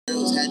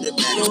always had the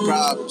baddest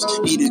problems.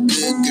 Need a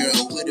good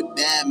girl with a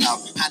bad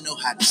mouth. I know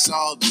how to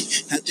solve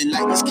it. Nothing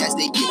like these cats,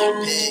 they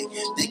get pegged.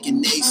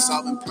 Thinking they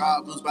solving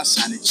problems by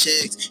signing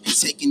checks and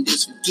taking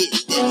this, forget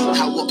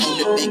that. I will own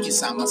the bank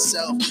inside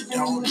myself.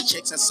 The only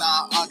checks I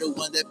sign are the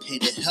ones that pay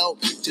to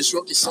help. Just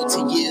wrote this song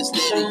 10 years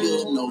later,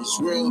 you'll know it's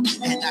real.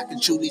 And I can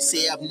truly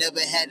say I've never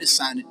had to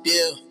sign a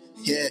deal.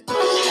 Yeah,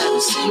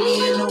 haven't seen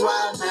me in a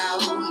while now.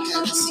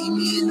 Haven't seen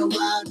me in a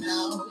while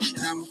now.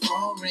 And I'm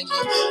phone ringing.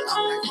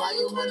 I'm like, why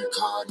you wanna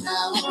call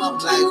now? I'm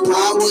like,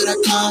 why would I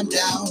calm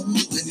down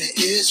when the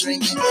ears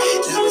ringing?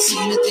 Never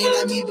seen a thing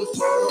like me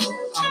before.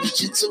 I'm a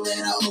gentle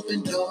and I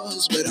open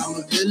doors, but I'm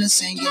a villain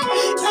singing.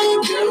 Now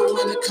your girl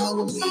wanna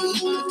come with me.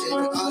 Your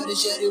favorite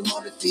artist, yeah, they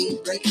wanna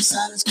feed. Breaking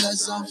silence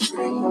 'cause I'm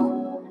free.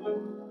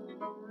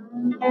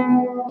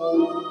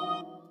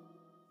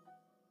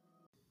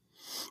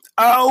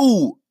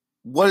 Oh,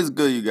 what is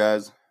good, you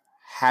guys?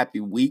 Happy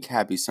week,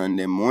 happy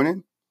Sunday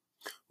morning.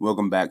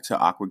 Welcome back to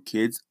Awkward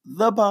Kids,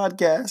 the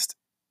podcast,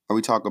 where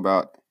we talk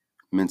about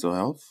mental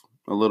health,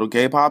 a little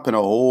K-pop, and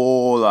a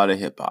whole lot of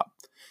hip-hop.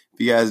 If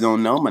you guys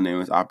don't know, my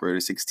name is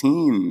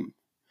Operator16.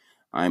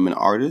 I'm an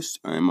artist,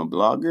 I'm a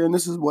blogger, and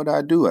this is what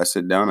I do. I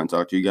sit down and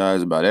talk to you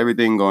guys about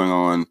everything going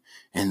on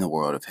in the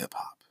world of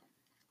hip-hop.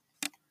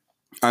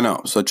 I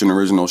know, such an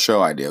original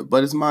show idea,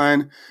 but it's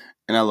mine,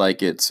 and I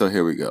like it, so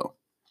here we go.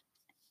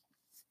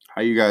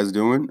 How you guys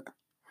doing?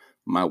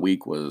 My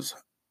week was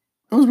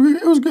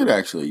good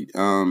actually.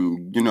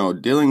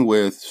 Dealing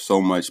with so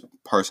much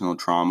personal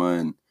trauma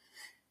and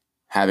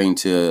having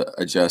to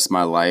adjust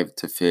my life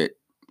to fit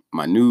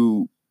my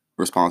new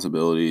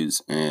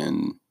responsibilities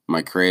and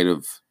my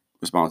creative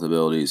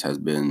responsibilities has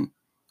been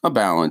a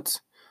balance,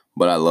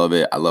 but I love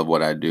it. I love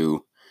what I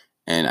do,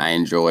 and I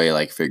enjoy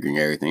figuring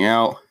everything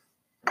out.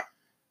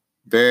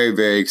 Very,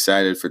 very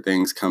excited for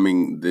things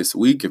coming this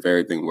week if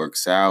everything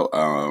works out.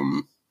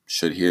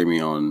 Should hear me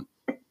on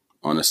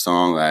a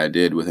song that I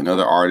did with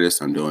another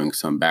artist. I'm doing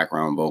some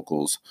background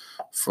vocals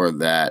for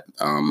that.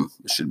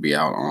 It should be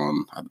out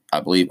on,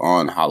 I believe,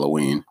 on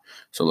Halloween.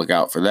 So look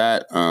out for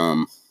that.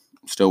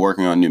 Still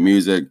working on new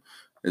music.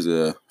 There's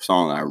a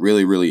song I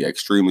really, really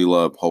extremely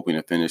love, hoping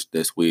to finish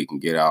this week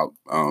and get out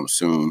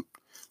soon,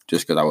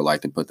 just because I would like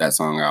to put that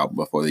song out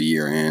before the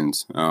year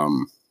ends.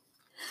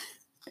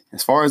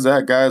 As far as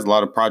that, guys, a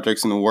lot of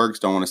projects in the works.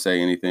 Don't want to say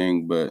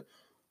anything, but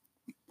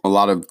a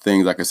lot of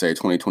things, like I say,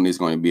 2020 is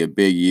going to be a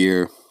big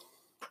year.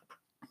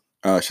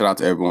 Shout out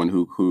to everyone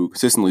who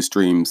consistently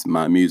streams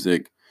my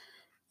music.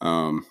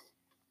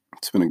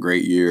 It's been a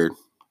great year. I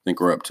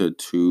think we're up to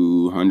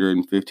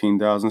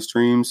 215,000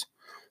 streams.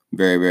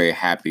 Very, very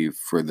happy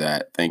for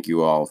that. Thank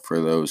you all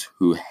for those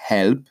who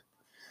help.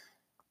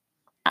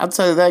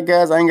 Outside of that,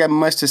 guys, I ain't got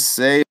much to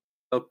say.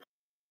 Right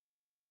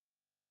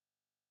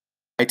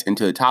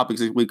into the topics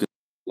this week. A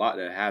lot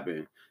that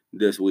happened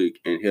this week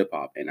in hip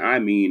hop, and I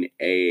mean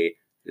a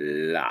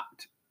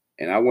lot.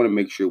 And I want to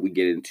make sure we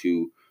get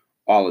into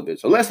all of it.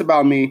 So less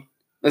about me.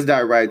 Let's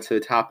dive right into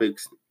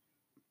topics.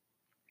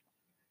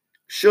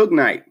 Suge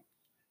Knight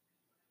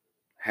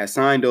has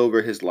signed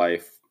over his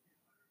life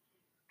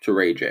to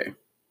Ray J.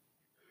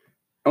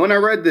 And when I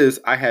read this,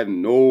 I had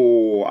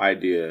no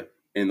idea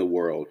in the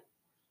world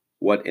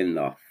what in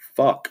the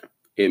fuck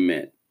it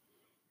meant.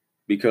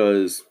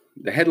 Because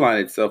the headline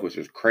itself was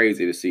just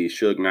crazy to see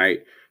Suge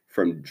Knight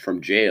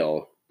from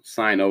jail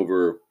sign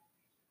over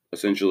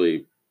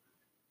essentially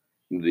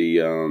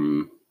the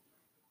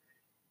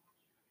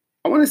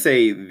I want to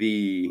say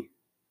the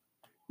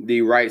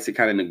rights to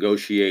kind of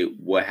negotiate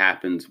what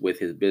happens with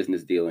his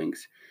business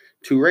dealings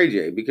to Ray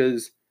J,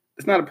 because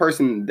it's not a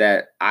person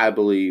that I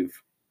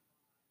believe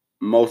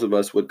most of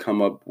us would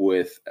come up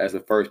with as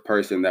the first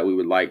person that we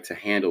would like to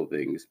handle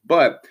things.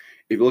 But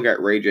if you look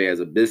at Ray J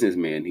as a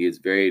businessman, he is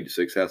very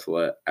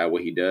successful at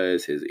what he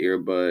does. His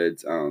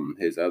earbuds, I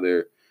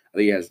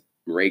think he has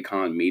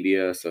Raycon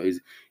Media. So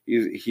he's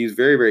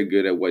very, very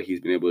good at what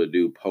he's been able to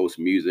do post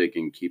music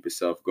and keep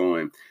himself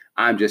going.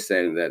 I'm just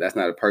saying that that's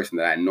not a person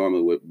that I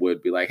normally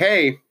would be like,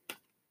 hey,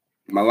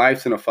 my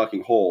life's in a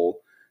fucking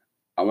hole.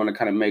 I want to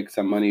kind of make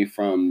some money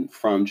from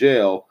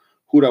jail.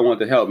 Who do I want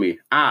to help me?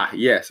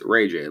 Yes,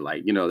 Ray J.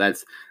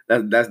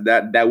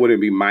 That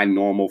wouldn't be my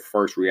normal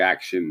first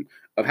reaction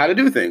of how to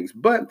do things.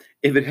 But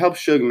if it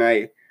helps Suge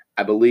Knight,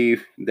 I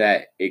believe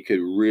that it could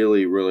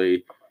really,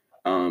 really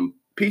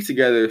piece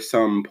together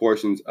some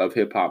portions of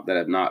hip hop that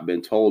have not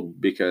been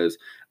told, because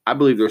I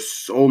believe there's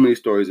so many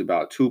stories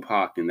about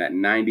Tupac and that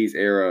 90s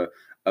era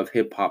of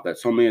hip hop that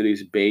so many of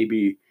these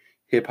baby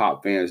hip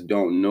hop fans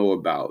don't know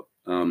about.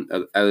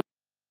 Not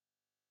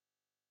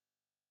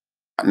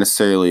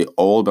necessarily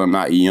old, but I'm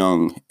not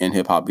young in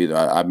hip hop either.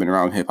 I've been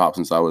around hip hop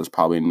since I was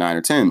probably 9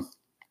 or 10.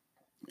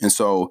 And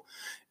so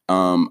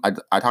I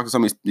talk to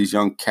some of these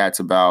young cats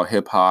about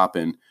hip hop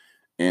and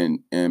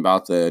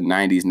about the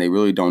 90s, and they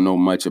really don't know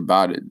much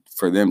about it.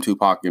 For them,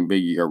 Tupac and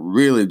Biggie are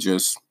really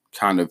just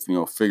kind of,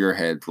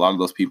 figureheads. A lot of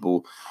those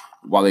people,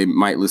 while they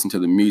might listen to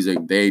the music,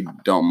 they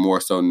don't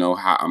more so know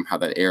how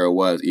that era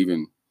was.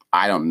 Even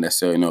I don't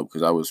necessarily know,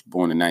 because I was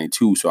born in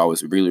 92, so I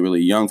was really,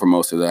 really young for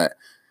most of that.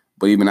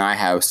 But even I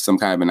have some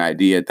kind of an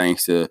idea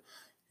thanks to,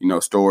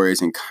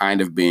 stories and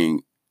kind of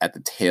being at the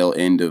tail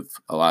end of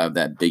a lot of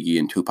that Biggie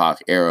and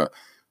Tupac era.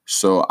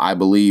 So I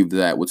believe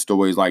that with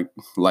stories like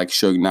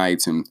Suge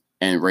Knight's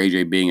and Ray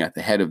J being at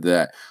the head of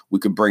that, we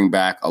could bring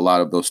back a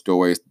lot of those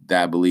stories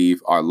that I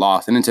believe are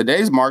lost. And in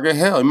today's market,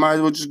 hell, you might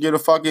as well just get a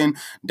fucking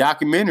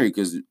documentary,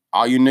 because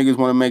all you niggas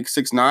want to make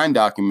 6ix9ine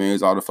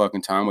documentaries all the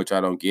fucking time, which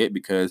I don't get,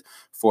 because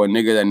for a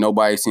nigga that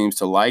nobody seems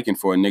to like and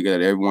for a nigga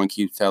that everyone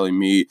keeps telling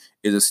me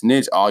is a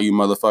snitch, all you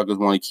motherfuckers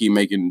want to keep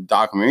making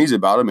documentaries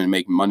about him and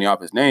making money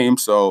off his name.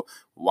 So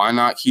why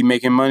not keep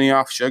making money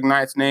off Suge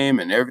Knight's name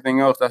and everything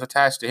else that's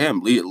attached to him?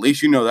 At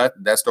least you know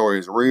that story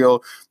is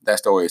real, that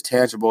story is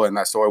tangible, and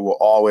that story will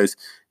always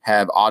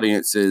have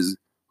audiences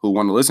who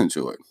want to listen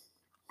to it.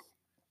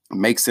 It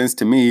makes sense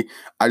to me.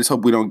 I just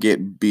hope we don't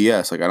get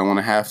BS. Like, I don't want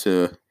to have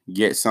to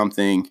get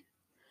something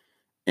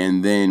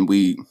and then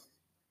we,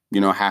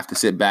 have to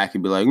sit back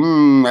and be like,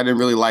 I didn't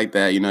really like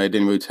that. It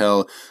didn't really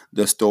tell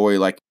the story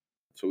like.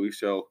 So we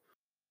shall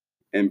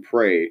and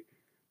pray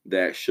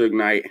that Suge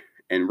Knight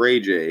and Ray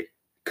J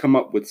come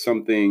up with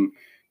something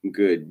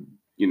good,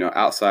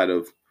 outside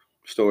of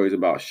stories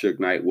about Suge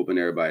Knight whooping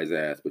everybody's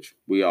ass, which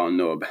we all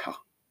know about.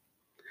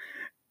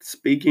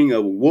 Speaking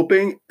of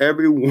whooping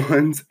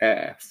everyone's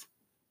ass,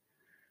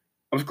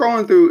 I'm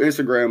scrolling through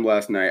Instagram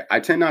last night.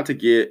 I tend not to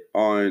get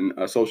on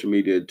social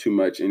media too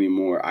much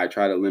anymore. I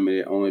try to limit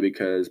it only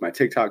because my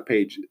TikTok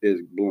page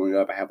is blowing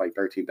up. I have like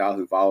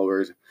 13,000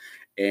 followers.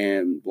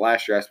 And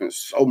last year I spent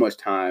so much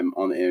time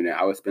on the internet.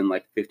 I would spend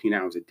like 15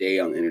 hours a day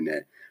on the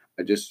internet.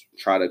 I just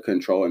try to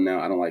control it now.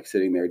 I don't like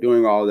sitting there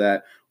doing all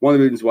that. One of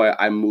the reasons why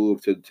I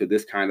moved to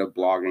this kind of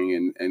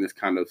blogging and this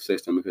kind of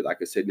system, because I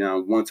could sit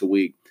down once a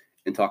week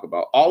and talk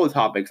about all the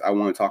topics I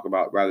want to talk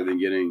about rather than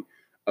getting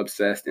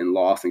obsessed and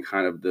lost in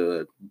kind of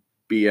the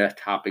BS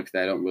topics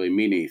that don't really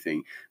mean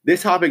anything.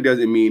 This topic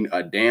doesn't mean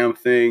a damn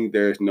thing.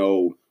 There's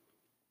no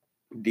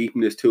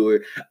deepness to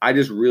it. I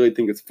just really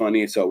think it's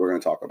funny, and so we're going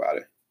to talk about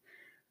it.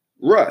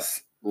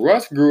 Russ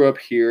grew up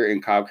here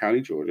in Cobb County,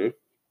 Georgia,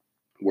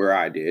 where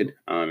I did,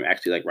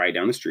 actually like right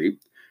down the street.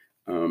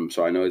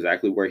 So I know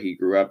exactly where he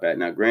grew up at.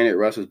 Now, granted,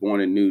 Russ was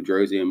born in New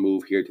Jersey and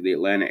moved here to the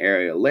Atlanta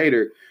area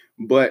later,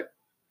 but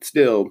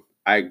still,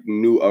 I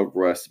knew of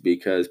Russ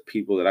because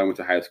people that I went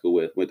to high school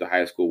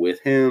with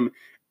him.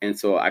 And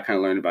so I kind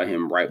of learned about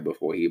him right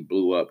before he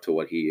blew up to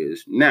what he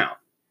is now.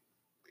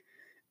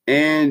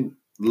 And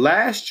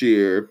last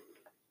year,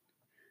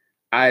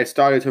 I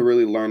started to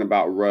really learn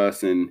about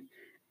Russ and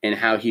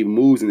how he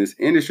moves in this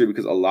industry,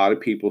 because a lot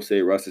of people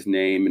say Russ's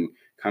name and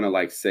kind of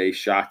like say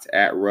shots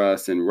at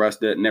Russ, and Russ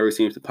never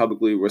seems to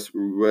publicly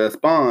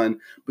respond.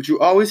 But you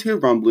always hear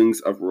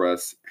rumblings of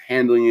Russ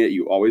handling it.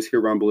 You always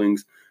hear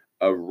rumblings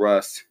of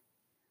Russ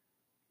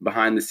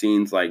behind the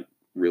scenes, like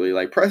really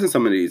like pressing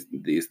some of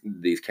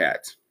these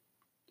cats.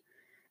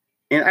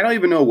 And I don't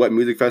even know what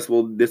music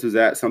festival this was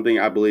at. Something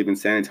I believe in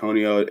San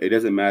Antonio. It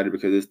doesn't matter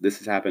because this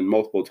has happened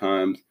multiple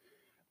times.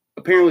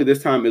 Apparently,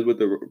 this time is with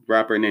the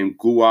rapper named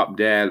Guwap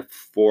Dad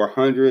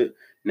 400.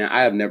 Now,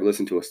 I have never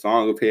listened to a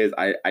song of his.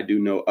 I do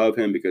know of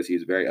him because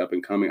he's very up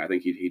and coming. I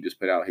think he just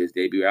put out his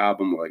debut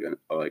album, or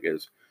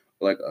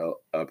like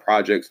a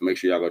project. So make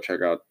sure y'all go check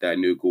out that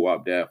new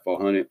Guwap Dad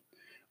 400.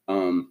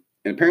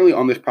 And apparently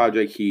on this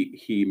project,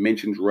 he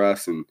mentions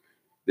Russ, and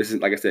this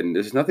is, like I said,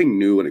 this is nothing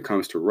new when it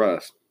comes to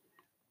Russ.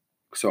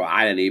 So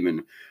I didn't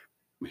even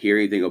hear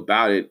anything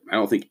about it. I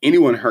don't think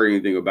anyone heard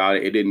anything about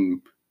it. It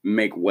didn't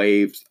make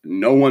waves.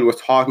 No one was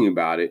talking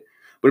about it.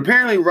 But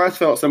apparently Russ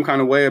felt some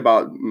kind of way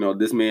about,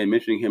 this man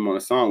mentioning him on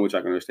a song, which I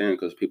can understand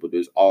because people do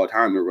this all the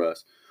time to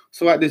Russ.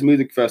 So at this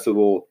music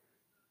festival,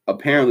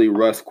 apparently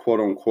Russ, quote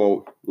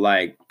unquote,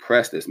 like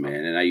pressed this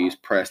man. And I use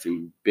pressed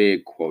in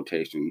big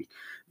quotations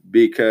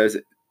because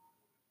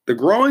the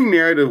growing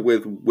narrative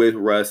with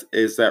Russ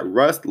is that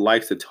Russ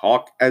likes to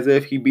talk as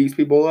if he beats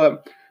people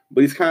up,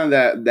 but he's kind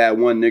of that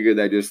one nigga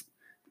that just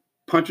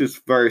punches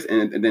first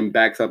and then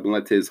backs up and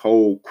lets his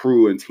whole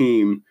crew and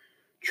team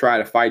try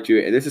to fight you.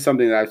 And this is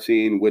something that I've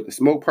seen with the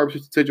Smoke Purp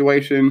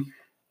situation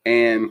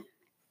and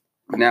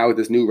now with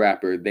this new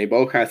rapper. They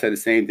both kind of said the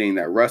same thing,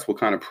 that Russ will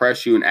kind of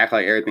press you and act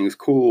like everything's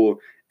cool,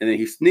 and then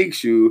he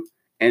sneaks you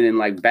and then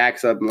like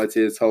backs up and lets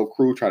his whole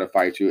crew try to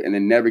fight you, and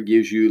then never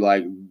gives you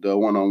like the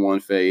one-on-one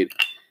fade.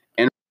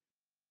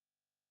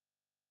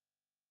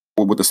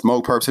 With the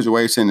Smoke Purp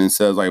situation and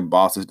says like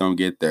bosses don't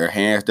get their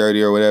hands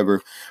dirty or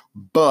whatever.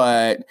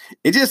 But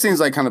it just seems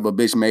like kind of a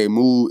bitch made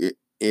move,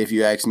 if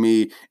you ask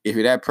me. If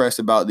you're that pressed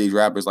about these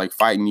rappers like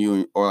fighting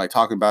you or like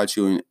talking about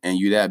you and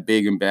you that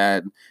big and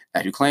bad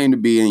as you claim to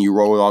be, and you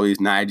roll with all these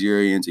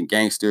Nigerians and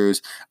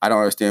gangsters, I don't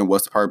understand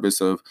what's the purpose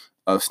of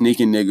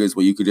sneaking niggas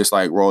where you could just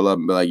like roll up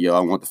and be like, yo,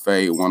 I want the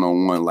fade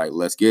one-on-one, like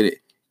let's get it.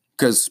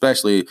 Because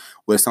especially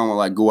with someone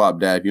like Guwap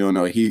Dad, you don't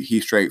know,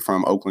 he's straight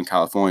from Oakland,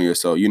 California.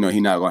 So, he's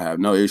not going to have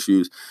no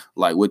issues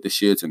like with the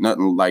shits or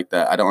nothing like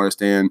that. I don't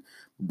understand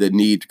the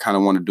need to kind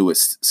of want to do it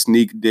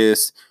sneak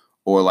diss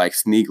or like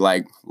sneak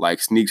try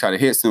to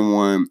hit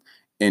someone.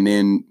 And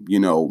then,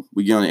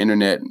 we get on the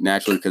internet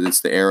naturally because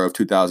it's the era of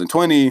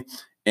 2020.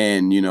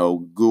 And,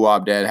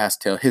 Guwap Dad has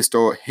to tell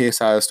his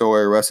side of the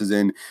story. Russ is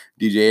in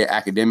DJ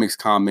Academics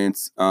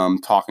comments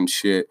talking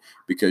shit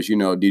because,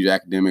 DJ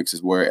Academics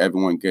is where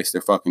everyone gets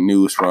their fucking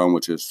news from,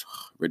 which is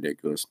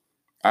ridiculous.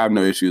 I have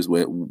no issues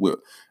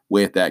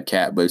with that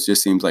cat, but it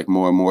just seems like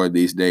more and more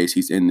these days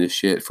he's in this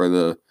shit for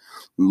the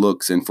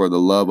looks and for the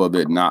love of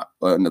it,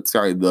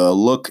 the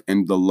look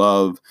and the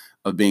love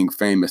of being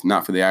famous,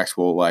 not for the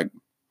actual,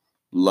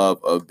 love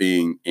of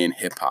being in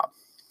hip-hop.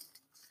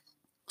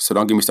 So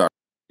don't get me started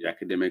with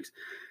Academics.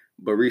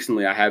 But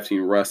recently I have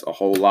seen Russ a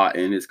whole lot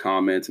in his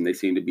comments, and they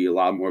seem to be a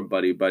lot more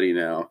buddy-buddy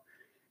now.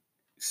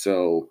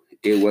 So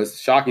it was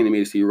shocking to me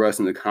to see Russ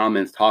in the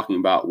comments talking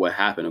about what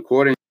happened.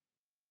 According to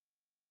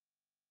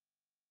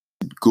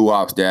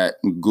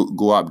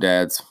Guwap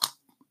Dads,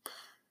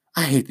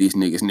 I hate these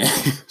niggas'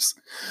 names.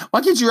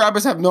 Why can't you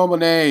rappers have normal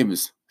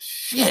names?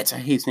 Shit, I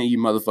hate saying you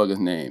motherfuckers'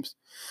 names.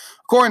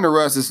 According to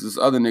Russ, this is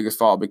this other nigga's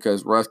fault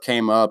because Russ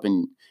came up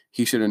and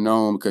he should have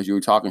known because you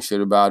were talking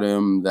shit about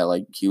him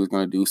that he was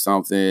going to do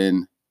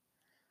something.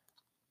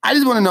 I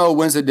just want to know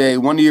when's the day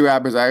one of you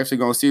rappers are actually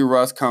going to see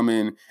Russ come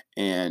in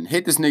and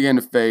hit this nigga in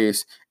the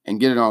face and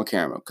get it on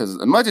camera. Because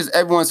as much as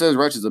everyone says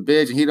Russ is a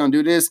bitch and he don't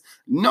do this,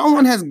 no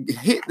one has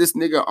hit this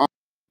nigga on.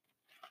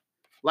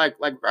 Like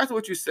that's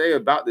what you say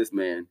about this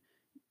man.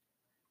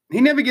 He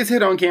never gets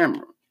hit on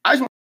camera. I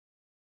just want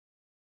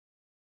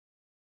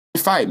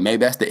to fight.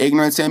 Maybe that's the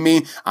ignorance in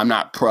me. I'm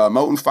not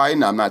promoting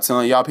fighting. I'm not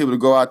telling y'all people to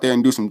go out there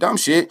and do some dumb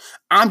shit.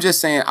 I'm just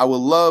saying I would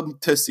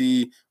love to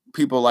see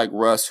people like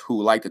Russ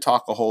who like to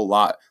talk a whole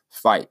lot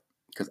fight,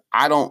 because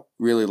I don't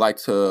really like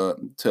to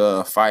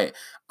fight.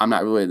 I'm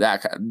not really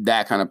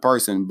that kind of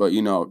person, but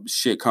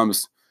shit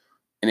comes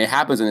and it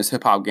happens in this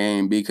hip hop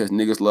game because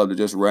niggas love to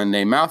just run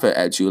their mouth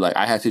at you. Like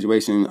I had a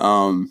situation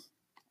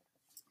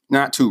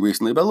not too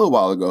recently, but a little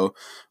while ago,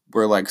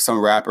 where some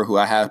rapper who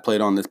I have played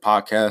on this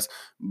podcast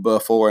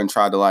before and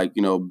tried to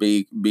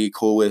be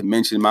cool with,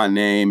 mention my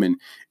name and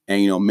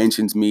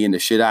mentions me and the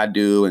shit I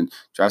do and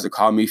tries to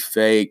call me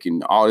fake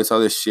and all this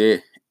other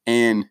shit.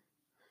 And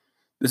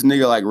this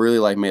nigga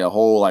really made a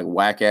whole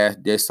whack ass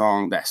diss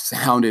song that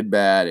sounded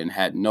bad and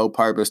had no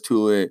purpose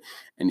to it.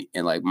 And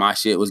my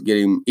shit was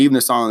getting, even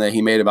the song that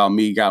he made about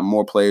me got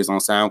more plays on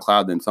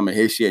SoundCloud than some of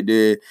his shit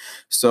did.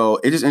 So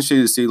it's just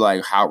interesting to see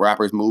how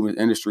rappers move in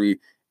the industry.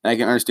 And I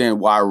can understand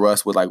why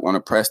Russ would want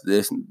to press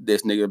this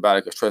nigga about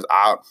it, because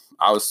I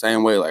was the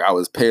same way. I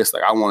was pissed.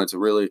 I wanted to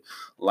really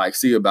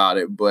see about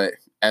it. But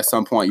at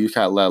some point you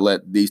kind of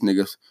let these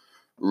niggas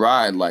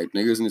ride.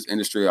 Niggas in this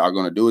industry are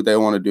going to do what they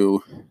want to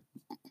do.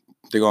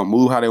 They're going to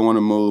move how they want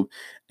to move.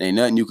 Ain't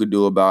nothing you could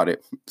do about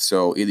it.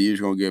 So either you're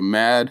just going to get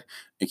mad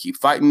and keep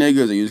fighting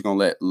niggas, or you're just going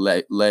to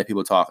let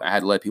people talk. I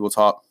had to let people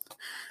talk.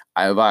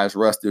 I advised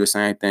Russ to do the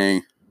same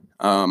thing.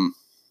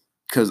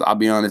 Because I'll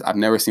be honest, I've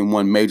never seen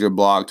one major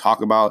blog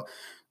talk about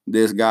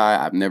this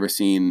guy. I've never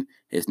seen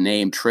his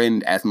name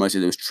trend as much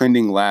as it was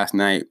trending last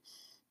night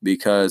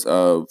because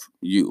of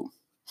you.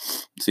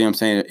 See what I'm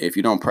saying? If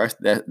you don't press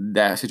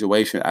that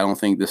situation, I don't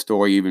think the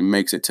story even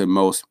makes it to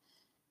most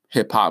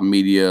hip-hop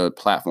media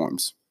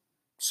platforms.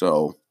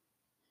 So,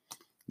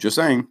 just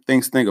saying,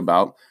 things to think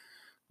about.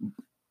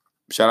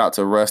 Shout out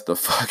to Russ the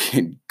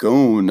fucking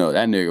goon. No,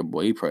 that nigga,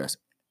 boy, he pressed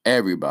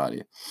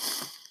everybody.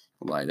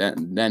 That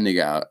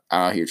nigga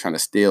out here trying to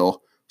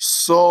steal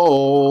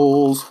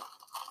souls.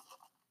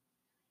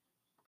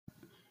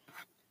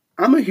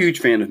 I'm a huge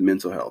fan of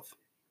mental health.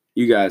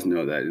 You guys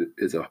know that.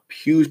 It's a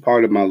huge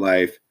part of my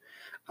life.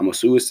 I'm a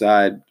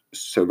suicide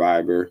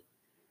survivor.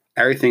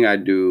 Everything I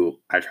do,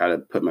 I try to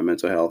put my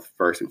mental health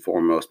first and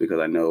foremost because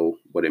I know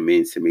what it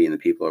means to me and the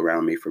people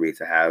around me for me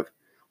to have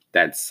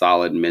that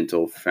solid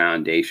mental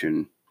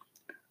foundation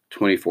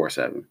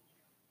 24/7.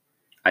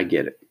 I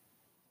get it.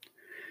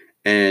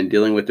 And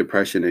dealing with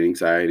depression and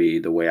anxiety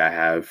the way I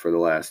have for the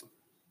last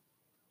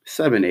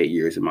 7-8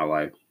 years of my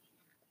life,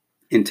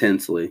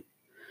 intensely,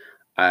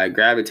 I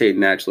gravitate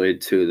naturally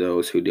to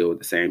those who deal with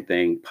the same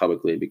thing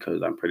publicly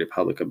because I'm pretty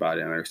public about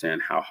it and I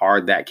understand how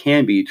hard that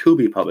can be to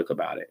be public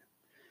about it.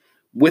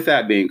 With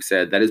that being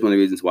said, that is one of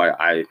the reasons why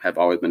I have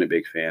always been a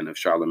big fan of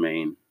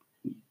Charlamagne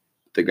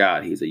the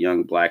God. He's a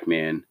young black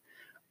man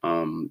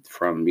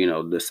from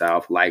the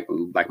South, like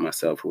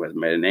myself, who has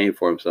made a name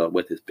for himself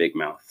with his big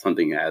mouth.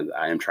 Something as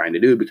I am trying to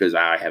do because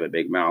I have a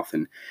big mouth,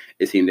 and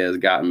it seems that has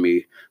gotten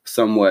me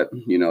somewhat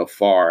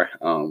far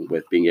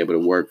with being able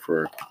to work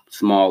for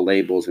small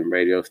labels and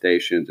radio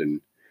stations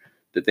and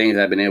the things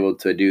I've been able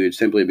to do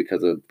simply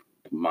because of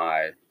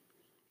my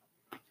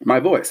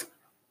voice.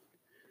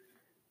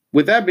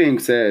 With that being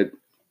said,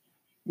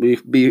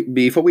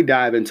 before we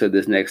dive into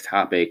this next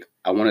topic,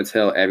 I want to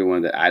tell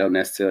everyone that I don't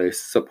necessarily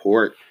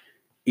support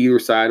either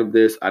side of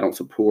this. I don't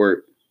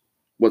support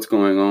what's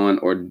going on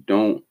or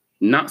don't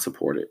not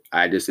support it.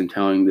 I just am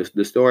telling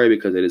the story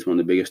because it is one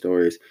of the biggest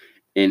stories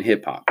in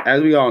hip hop.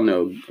 As we all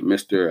know,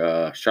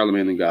 Mr.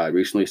 Charlamagne the God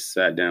recently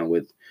sat down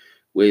with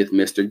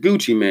Mr.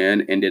 Gucci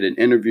Mane and did an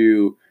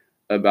interview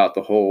about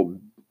the whole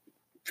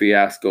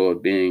fiasco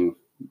of being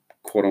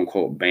quote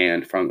unquote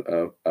banned from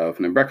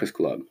the Breakfast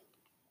Club.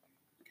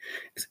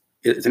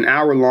 it's an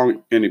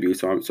hour-long interview,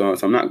 so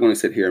I'm not going to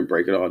sit here and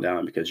break it all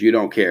down because you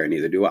don't care, and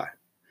neither do I.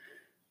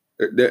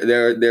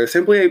 There's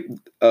simply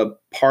a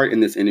part in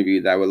this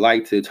interview that I would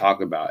like to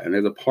talk about, and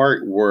there's a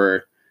part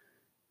where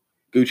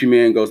Gucci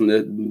Mane goes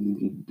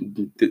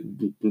into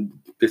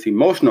this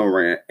emotional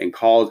rant and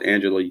calls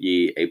Angela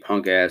Yee a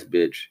punk-ass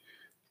bitch,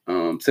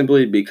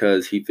 simply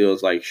because he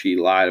feels like she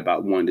lied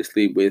about wanting to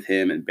sleep with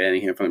him and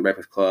banning him from the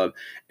Breakfast Club.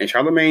 And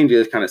Charlamagne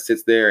just kind of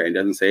sits there and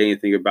doesn't say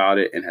anything about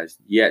it and has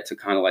yet to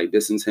kind of like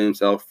distance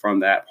himself from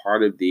that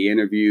part of the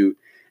interview.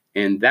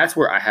 And that's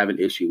where I have an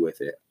issue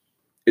with it.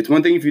 It's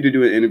one thing for you to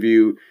do an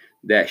interview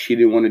that she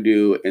didn't want to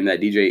do and that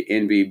DJ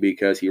Envy,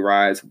 because he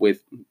rides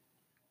with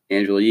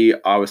Angela Yee,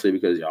 obviously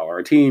because y'all are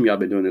a team, y'all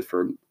been doing this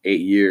for 8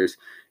 years.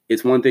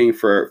 It's one thing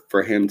for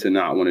him to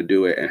not want to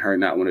do it and her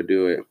not want to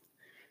do it,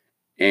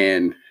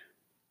 and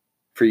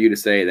for you to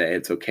say that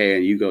it's okay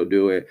and you go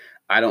do it.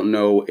 I don't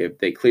know if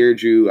they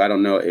cleared you. I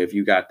don't know if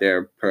you got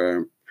their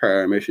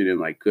permission in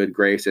like good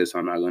graces. So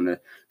I'm not going to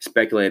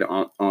speculate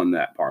on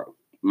that part.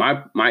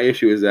 My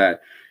issue is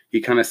that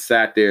he kind of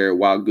sat there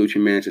while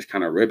Gucci Mane just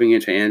kind of ripping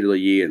into Angela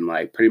Yee and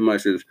like pretty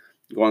much just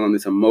going on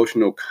this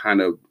emotional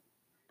kind of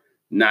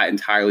not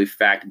entirely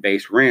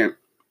fact-based rant.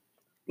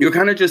 You're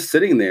kind of just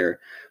sitting there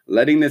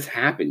letting this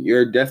happen.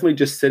 You're definitely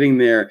just sitting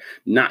there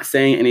not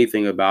saying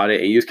anything about it,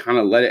 and you just kind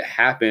of let it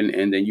happen,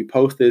 and then you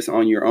post this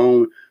on your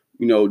own,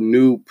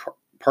 new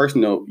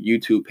personal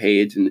YouTube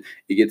page, and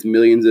it gets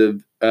millions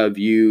of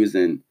views.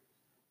 And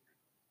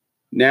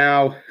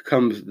now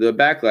comes the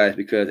backlash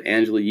because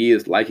Angela Yee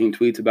is liking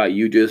tweets about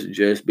you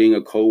just being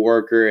a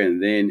coworker,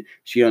 and then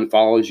she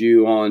unfollows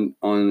you on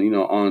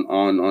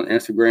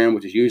Instagram,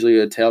 which is usually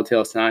a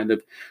telltale sign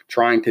of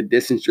trying to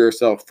distance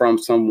yourself from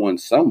someone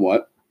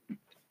somewhat.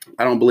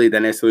 I don't believe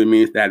that necessarily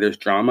means that there's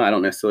drama. I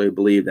don't necessarily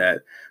believe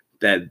that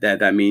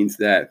means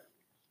that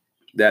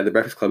the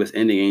Breakfast Club is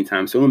ending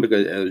anytime soon,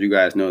 because as you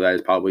guys know, that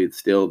is probably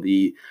still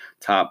the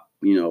top,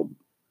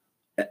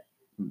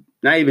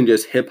 not even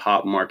just hip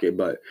hop market,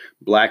 but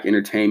Black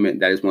entertainment.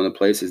 That is one of the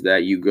places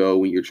that you go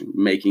when you're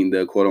making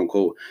the quote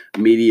unquote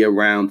media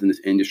rounds in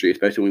this industry,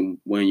 especially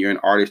when you're an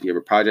artist and you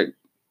have a project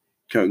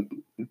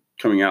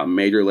coming out.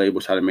 Major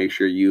labels try to make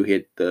sure you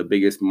hit the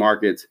biggest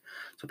markets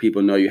so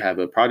people know you have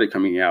a project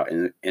coming out,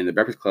 and the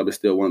Breakfast Club is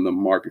still one of the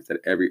markets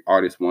that every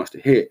artist wants to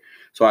hit.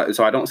 So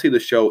I don't see the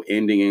show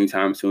ending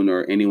anytime soon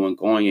or anyone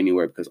going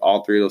anywhere, because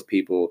all three of those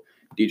people,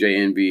 DJ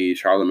Envy,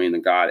 Charlamagne the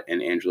God,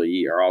 and Angela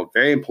Yee, are all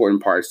very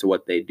important parts to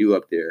what they do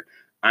up there.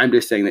 I'm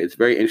just saying that it's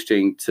very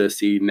interesting to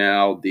see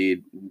now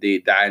the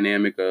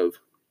dynamic of,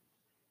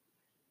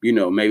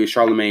 maybe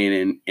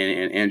Charlamagne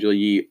and Angela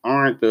Yee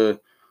aren't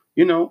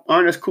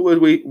as cool as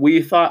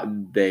we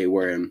thought they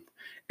were.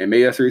 And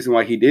maybe that's the reason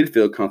why he did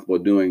feel comfortable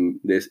doing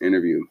this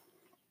interview.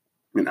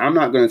 And I'm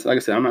not going to, like I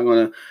said, I'm not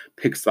going to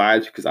pick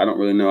sides because I don't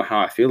really know how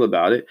I feel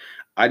about it.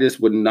 I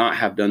just would not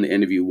have done the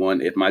interview one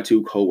if my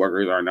two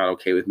coworkers are not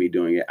okay with me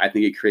doing it. I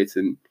think it creates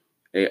an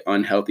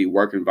unhealthy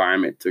work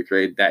environment to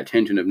create that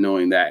tension of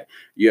knowing that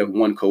you have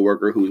one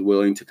coworker who's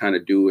willing to kind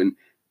of do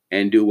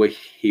and do what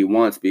he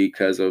wants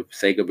because of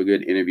sake of a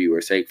good interview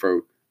or sake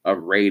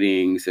of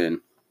ratings. And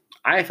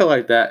I feel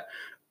like that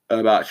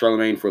about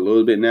Charlamagne for a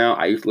little bit now.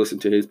 I used to listen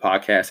to his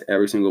podcast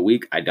every single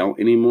week. I don't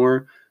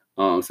anymore,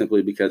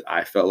 simply because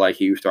I felt like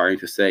he was starting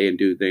to say and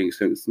do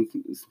things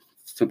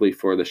simply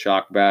for the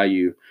shock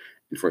value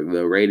and for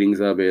the ratings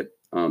of it.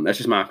 That's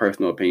just my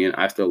personal opinion.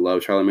 I still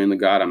love Charlamagne the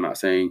God. I'm not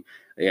saying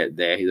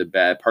that he's a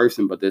bad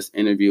person, but this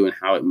interview and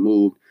how it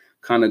moved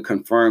kind of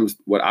confirms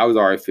what I was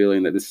already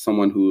feeling, that this is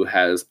someone who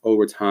has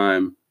over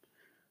time,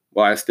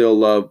 while I still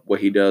love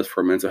what he does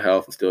for mental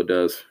health and still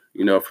does,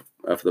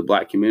 for the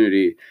Black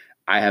community,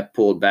 I have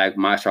pulled back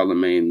my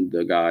Charlamagne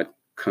the God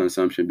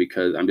consumption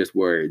because I'm just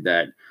worried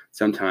that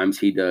sometimes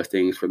he does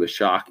things for the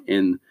shock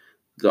and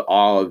the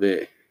awe of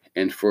it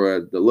and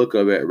for the look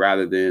of it,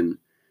 rather than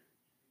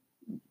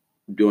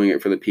doing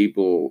it for the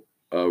people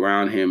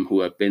around him who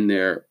have been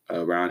there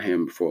around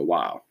him for a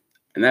while.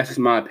 And that's just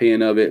my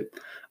opinion of it.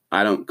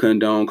 I don't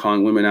condone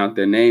calling women out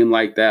their name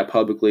like that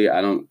publicly.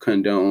 I don't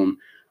condone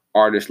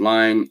artists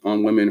lying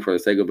on women for the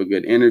sake of a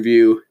good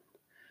interview.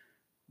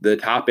 The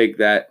topic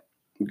that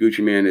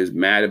Gucci Mane is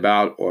mad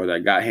about or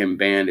that got him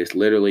banned is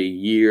literally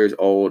years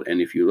old. And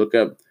if you look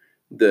up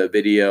the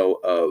video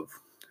of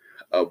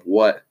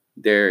what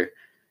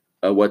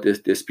this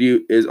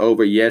dispute is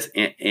over, yes,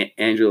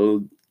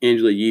 Angela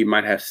Yee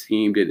might have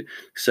seemed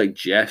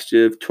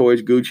suggestive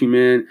towards Gucci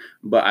Mane,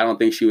 but I don't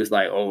think she was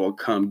like, "Oh, well,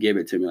 come give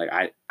it to me."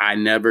 Like I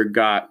never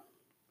got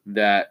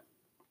that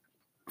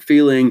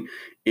feeling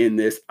in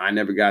this. I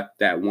never got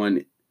that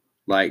one.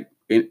 Like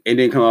it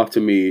didn't come off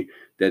to me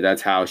that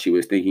that's how she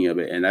was thinking of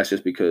it, and that's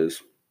just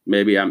because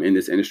maybe I'm in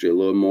this industry a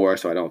little more,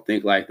 so I don't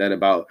think like that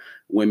about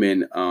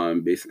women.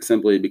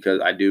 Simply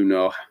because I do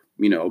know,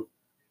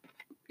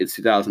 it's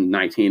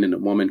 2019 and a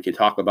woman can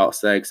talk about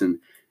sex and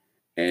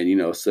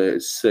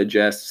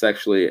suggest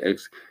sexually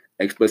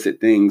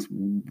explicit things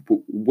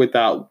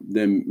without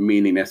them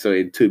meaning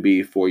necessarily to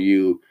be for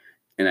you.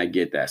 And I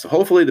get that. So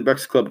hopefully the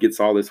Breakfast Club gets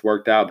all this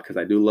worked out, because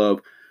I do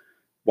love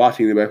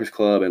watching The Breakfast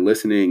Club and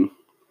listening.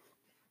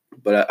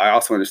 But I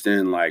also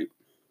understand, like,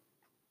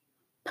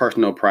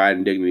 personal pride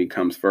and dignity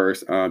comes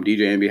first.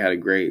 DJ Envy had a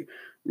great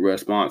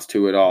response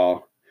to it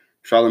all.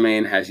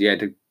 Charlamagne has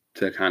yet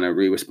to kind of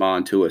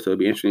re-respond to it. So it'll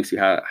be interesting to see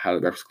how The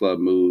Breakfast Club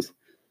moves,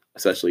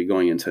 especially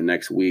going into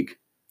next week.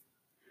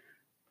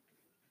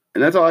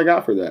 And that's all I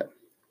got for that.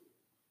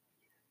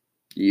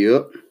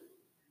 Yep.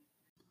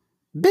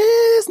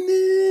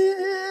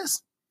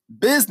 Business.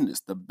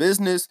 The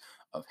business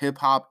of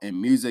hip-hop and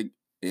music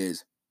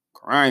is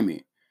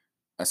grimy.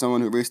 As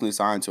someone who recently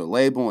signed to a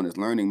label and is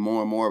learning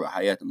more and more about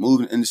how you have to move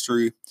in the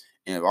industry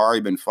and have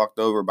already been fucked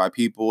over by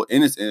people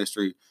in this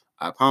industry,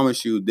 I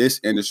promise you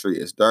this industry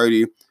is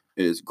dirty.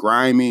 It is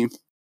grimy.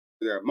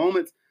 There are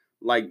moments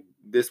like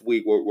this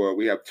week where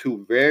we have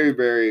two very,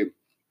 very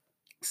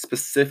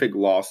specific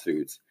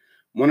lawsuits.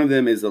 One of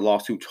them is a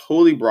lawsuit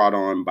totally brought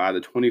on by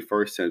the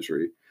 21st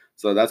century.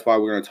 So that's why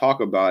we're going to talk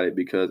about it,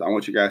 because I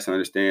want you guys to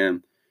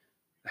understand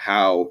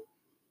how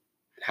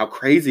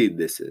crazy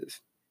this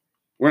is.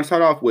 We're going to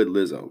start off with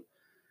Lizzo.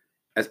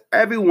 As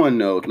everyone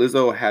knows,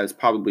 Lizzo has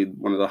probably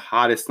one of the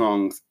hottest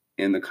songs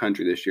in the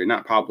country this year.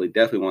 Not probably,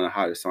 definitely one of the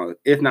hottest songs,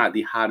 if not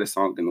the hottest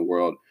song in the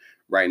world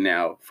right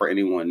now for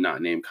anyone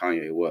not named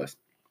Kanye West.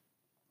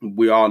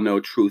 We all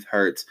know Truth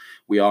Hurts.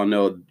 We all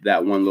know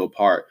that one little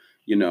part,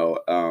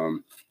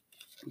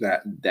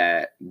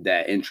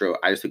 that intro.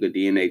 I just took a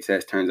DNA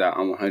test. Turns out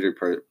I'm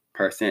 100%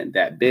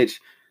 that bitch.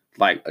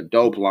 Like a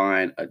dope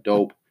line, a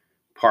dope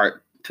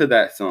part to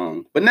that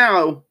song. But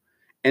now,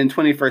 in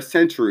 21st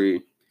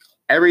century,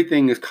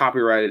 everything is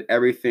copyrighted.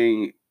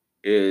 Everything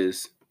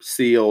is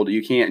sealed.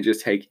 You can't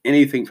just take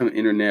anything from the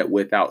internet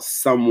without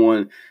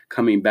someone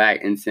coming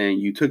back and saying,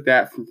 you took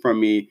that from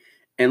me.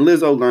 And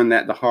Lizzo learned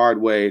that the hard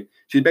way.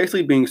 She's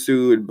basically being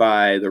sued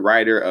by the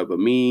writer of a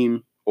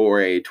meme or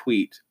a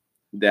tweet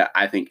that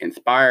I think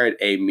inspired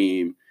a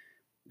meme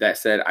that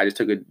said, I just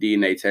took a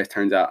DNA test.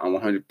 Turns out I'm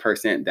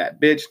 100%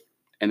 that bitch.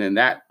 And then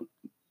that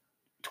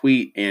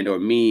tweet and or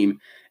meme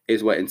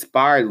is what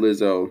inspired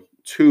Lizzo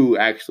to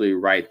actually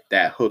write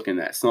that hook in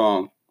that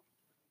song.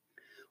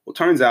 Well,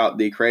 turns out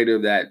the creator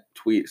of that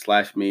tweet /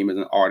 meme is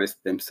an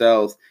artist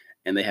themselves,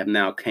 and they have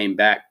now coming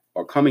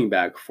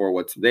back for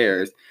what's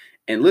theirs.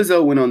 And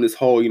Lizzo went on this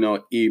whole,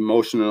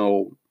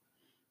 emotional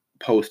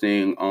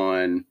posting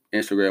on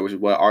Instagram, which is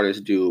what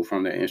artists do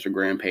from their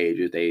Instagram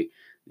pages. They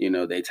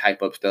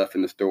type up stuff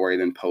in the story,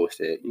 then post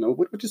it,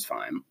 which is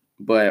fine.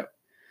 But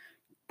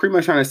pretty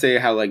much trying to say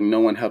how, like, no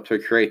one helped her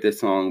create this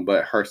song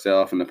but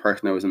herself and the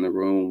person that was in the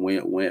room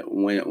went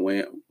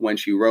when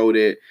she wrote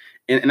it.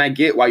 And I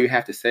get why you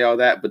have to say all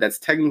that, but that's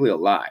technically a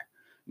lie.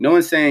 No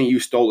one's saying you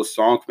stole a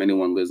song from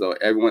anyone, Lizzo.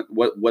 Everyone,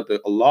 what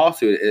the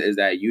lawsuit is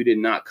that you did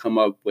not come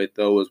up with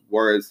those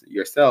words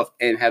yourself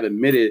and have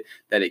admitted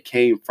that it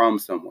came from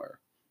somewhere.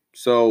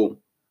 So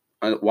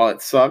while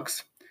it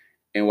sucks,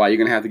 and while you're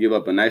going to have to give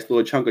up a nice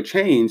little chunk of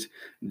change,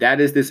 that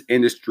is this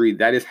industry.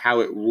 That is how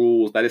it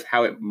rules. That is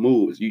how it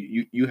moves.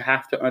 You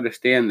have to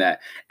understand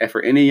that. And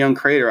for any young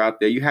creator out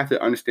there, you have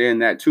to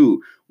understand that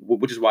too,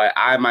 which is why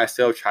I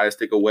myself try to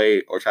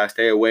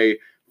stay away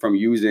from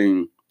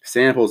using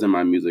samples in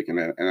my music. And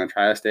I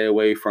try to stay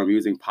away from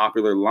using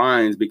popular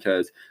lines,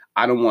 because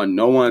I don't want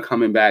no one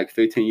coming back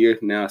 15 years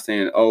from now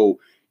saying, oh,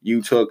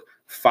 you took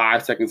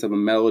 5 seconds of a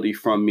melody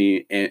from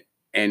me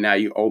and now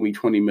you owe me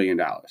 $20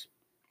 million.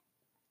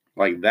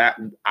 Like that,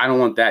 I don't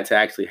want that to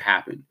actually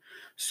happen.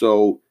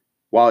 So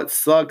while it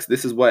sucks,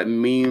 this is what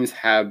memes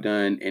have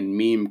done in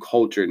meme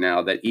culture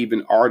now, that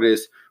even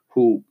artists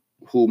who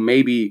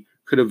maybe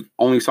could have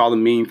only saw the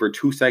meme for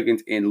 2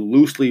 seconds and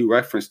loosely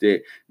referenced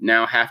it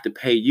now have to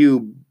pay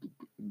you,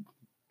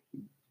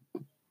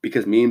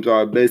 because memes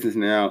are a business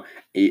now,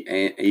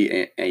 and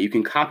you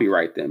can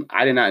copyright them.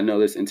 I did not know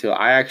this until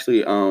I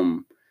actually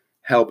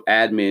helped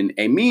admin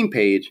a meme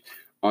page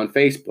on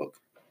Facebook.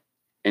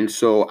 And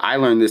so I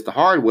learned this the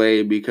hard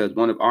way, because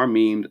one of our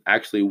memes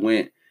actually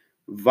went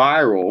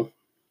viral,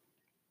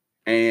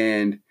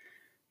 and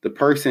the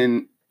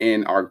person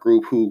in our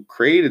group who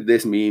created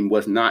this meme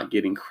was not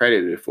getting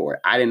credited for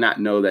it. I did not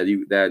know that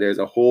there's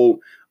a whole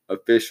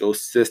official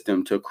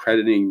system to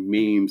crediting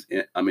memes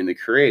the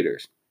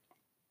creators.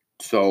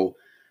 So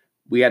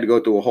we had to go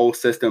through a whole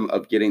system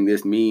of getting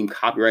this meme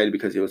copyrighted,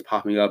 because it was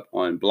popping up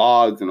on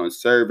blogs and on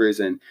servers,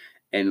 and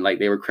like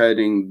they were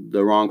crediting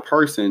the wrong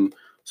person.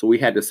 So we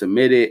had to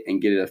submit it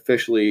and get it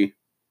officially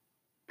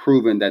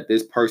proven that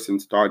this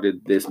person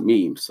started this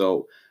meme.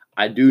 So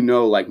I do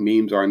know, like,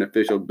 memes are an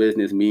official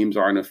business. Memes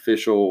are an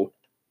official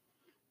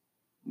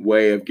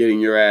way of getting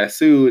your ass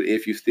sued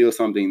if you steal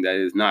something that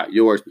is not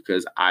yours,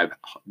 because I've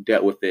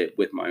dealt with it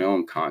with my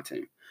own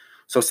content.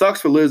 So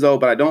sucks for Lizzo,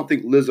 but I don't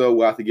think Lizzo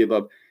will have to give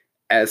up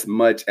as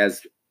much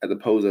as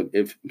opposed to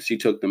if she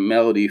took the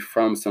melody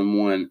from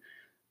someone,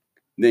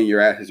 then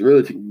your ass is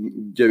really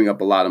giving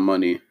up a lot of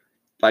money.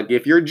 Like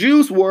if you're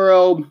Juice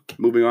WRLD,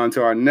 moving on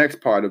to our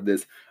next part of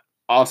this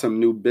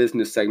awesome new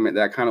business segment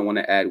that I kind of want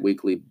to add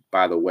weekly,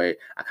 by the way.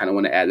 I kind of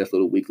want to add this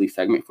little weekly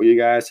segment for you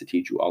guys to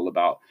teach you all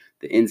about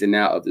the ins and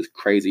outs of this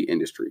crazy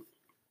industry.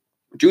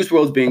 Juice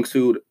WRLD's being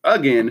sued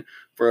again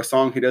for a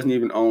song he doesn't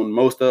even own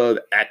most of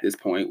at this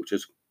point, which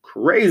is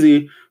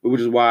crazy,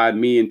 which is why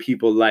me and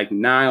people like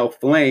Niall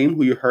Flame,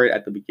 who you heard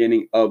at the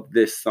beginning of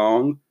this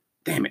song,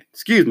 at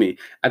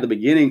the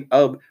beginning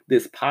of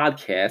this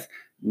podcast,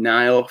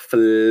 Niall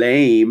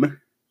Flame,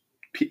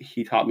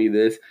 he taught me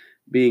this,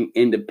 being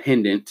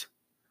independent.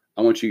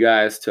 I want you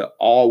guys to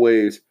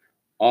always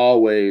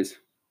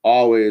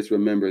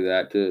remember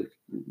that, to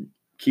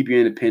keep your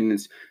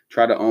independence.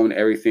 Try to own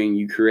everything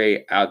you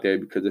create out there,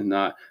 because if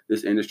not,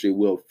 this industry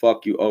will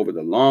fuck you over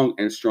the long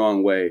and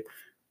strong way.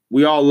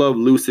 We all love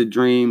Lucid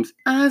Dreams.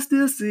 I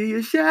still see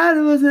your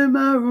shadows in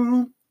my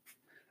room.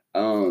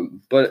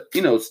 But,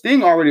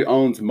 Sting already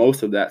owns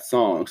most of that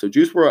song. So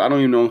Juice WRLD, I don't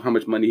even know how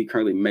much money he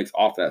currently makes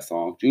off that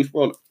song. Sting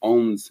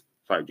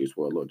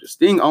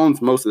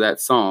owns most of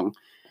that song.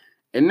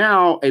 And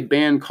now a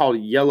band called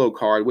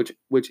Yellowcard,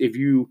 which if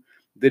you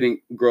didn't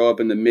grow up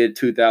in the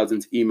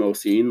mid-2000s emo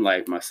scene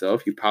like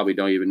myself, you probably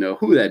don't even know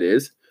who that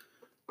is.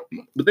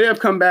 But they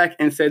have come back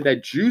and said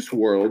that Juice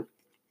WRLD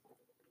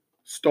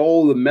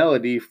stole the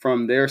melody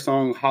from their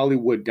song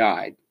Hollywood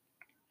Died.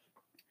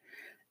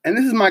 And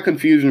this is my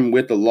confusion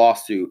with the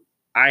lawsuit.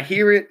 I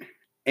hear it,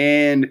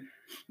 and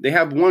they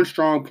have one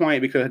strong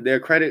point, because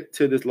their credit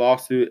to this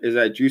lawsuit is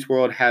that Juice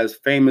WRLD has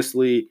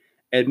famously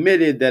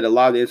admitted that a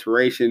lot of the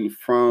inspiration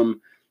for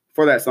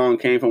that song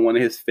came from one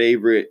of his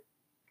favorite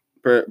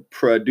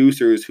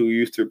producers who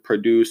used to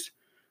produce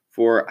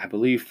for, I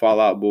believe, Fall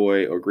Out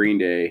Boy or Green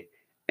Day.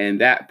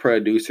 And that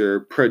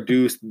producer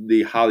produced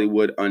the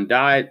Hollywood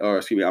Died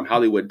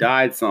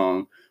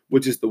song,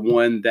 which is the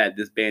one that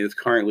this band is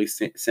currently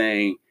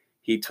saying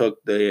he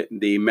took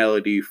the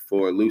melody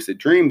for Lucid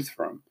Dreams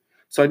from.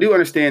 So I do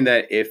understand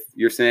that if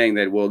you're saying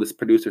that, well, this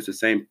producer is the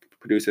same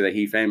producer that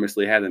he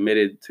famously has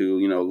admitted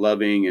to,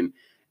 loving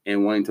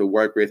and wanting to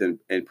work with and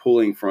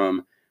pulling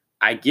from,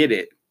 I get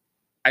it.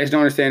 I just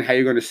don't understand how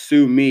you're going to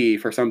sue me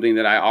for something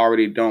that I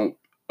already don't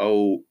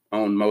own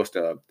most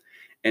of.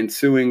 And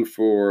suing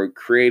for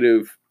copyright,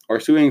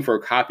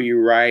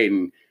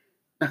 and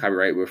not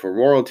copyright, but for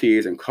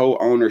royalties and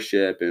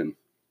co-ownership, and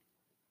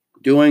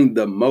doing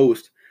the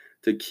most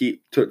to get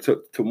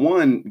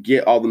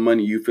all the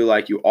money you feel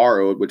like you are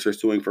owed, which are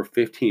suing for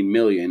 $15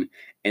 million,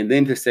 and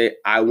then to say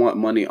I want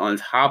money on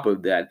top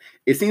of that.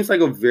 It seems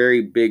like a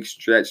very big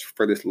stretch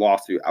for this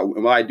lawsuit.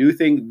 While I do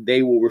think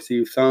they will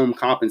receive some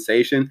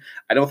compensation,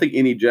 I don't think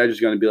any judge is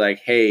going to be like,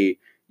 hey,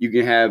 you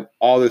can have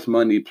all this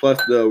money plus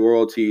the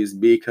royalties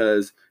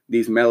because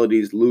these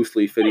melodies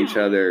loosely fit each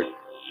other.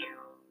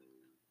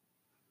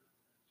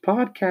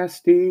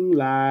 Podcasting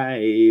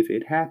live,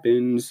 it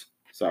happens.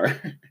 Sorry.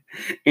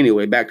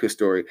 Anyway, back to the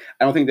story.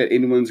 I don't think that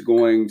anyone's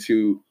going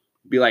to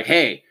be like,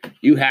 hey,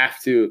 you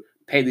have to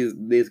pay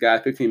these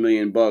guys $15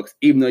 million,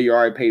 even though you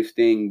already paid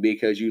Sting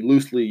because you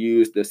loosely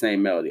used the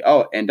same melody.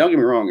 Oh, and don't get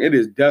me wrong, it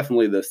is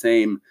definitely the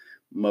same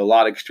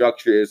melodic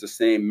structure, is the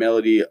same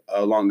melody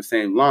along the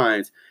same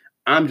lines.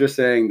 I'm just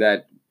saying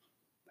that,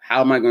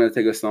 how am I going to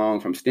take a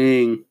song from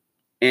Sting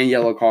and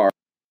Yellowcard?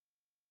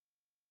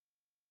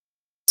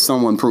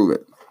 Someone prove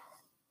it.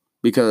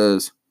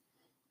 Because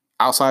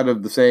outside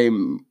of the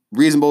same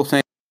reasonable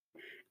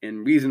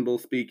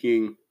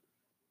speaking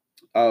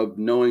of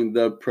knowing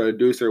the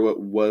producer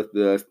was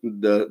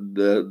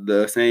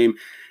the same,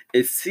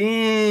 it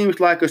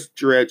seems like a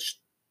stretch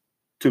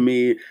to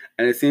me,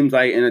 and it seems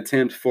like an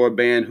attempt for a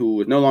band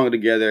who is no longer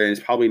together and is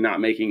probably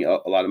not making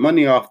a lot of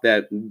money off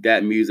that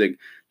music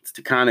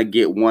to kind of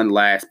get one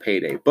last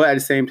payday. But at the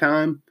same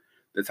time,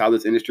 that's how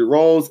this industry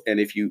rolls. And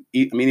if you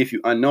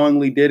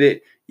unknowingly did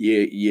it,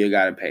 you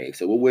gotta pay.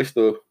 So we'll wish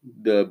the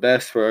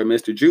best for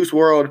Mr. Juice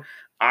WRLD.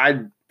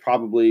 I'd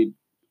probably,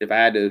 if I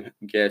had to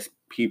guess,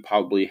 he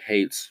probably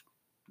hates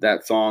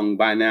that song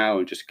by now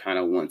and just kind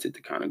of wants it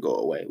to kind of go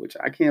away, which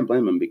I can't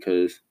blame him,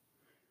 because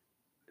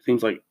it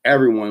seems like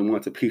everyone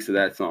wants a piece of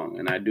that song.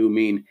 And I do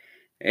mean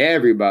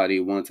everybody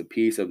wants a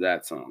piece of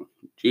that song.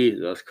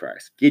 Jesus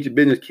Christ. Get your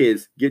business,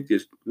 kids. Get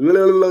this. This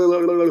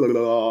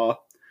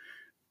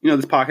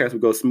podcast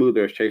would go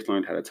smoother if Chase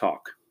learned how to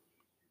talk.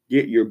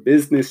 Get your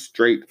business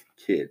straight,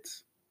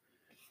 kids.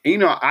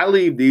 And, I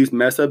leave these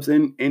mess ups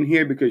in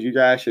here because you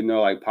guys should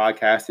know, like,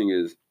 podcasting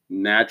is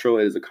natural.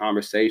 It is a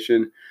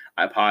conversation.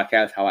 I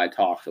podcast how I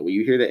talk. So when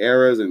you hear the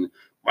errors and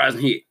why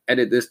doesn't he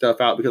edit this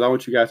stuff out? Because I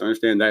want you guys to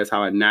understand that is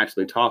how I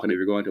naturally talk. And if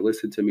you're going to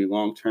listen to me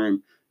long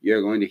term,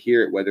 you're going to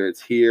hear it, whether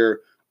it's here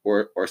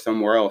or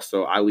somewhere else.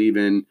 So I leave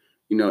in,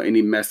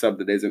 any mess up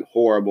that isn't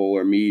horrible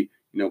or me,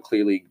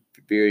 clearly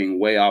veering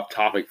way off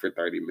topic for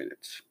 30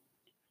 minutes.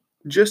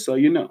 Just so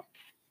you know.